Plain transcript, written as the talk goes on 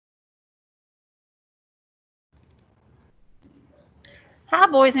Hi,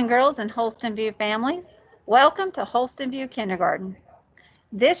 boys and girls and Holston View families. Welcome to Holston View Kindergarten.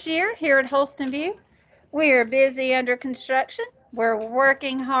 This year, here at Holston View, we are busy under construction. We're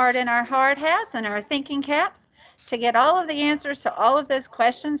working hard in our hard hats and our thinking caps to get all of the answers to all of those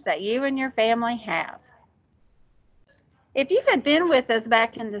questions that you and your family have. If you had been with us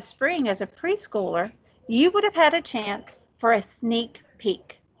back in the spring as a preschooler, you would have had a chance for a sneak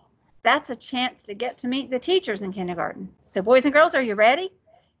peek. That's a chance to get to meet the teachers in kindergarten. So, boys and girls, are you ready?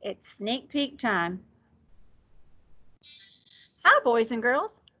 It's sneak peek time. Hi, boys and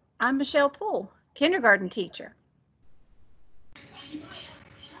girls. I'm Michelle Poole, kindergarten teacher.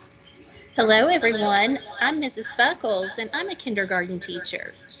 Hello, everyone. I'm Mrs. Buckles, and I'm a kindergarten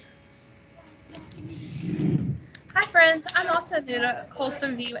teacher. Hi friends, I'm also new to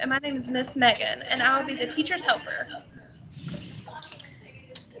Holston View and my name is Miss Megan and I will be the teacher's helper.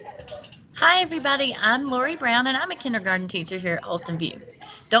 Hi everybody, I'm Lori Brown and I'm a kindergarten teacher here at Holston View.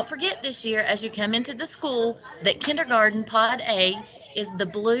 Don't forget this year as you come into the school that kindergarten pod A is the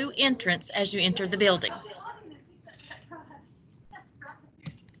blue entrance as you enter the building.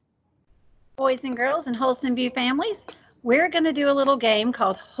 Boys and girls and Holston View families, we're going to do a little game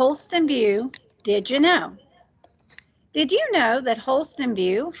called Holston View Did You Know? Did you know that Holston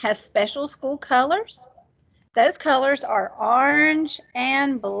View has special school colors? Those colors are orange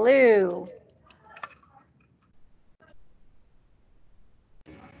and blue.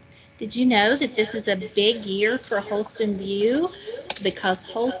 Did you know that this is a big year for Holston View? Because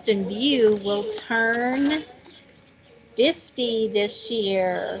Holston View will turn 50 this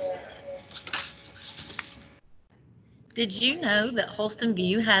year. Did you know that Holston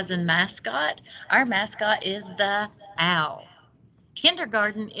View has a mascot? Our mascot is the owl.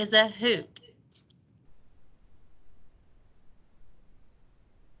 Kindergarten is a hoot.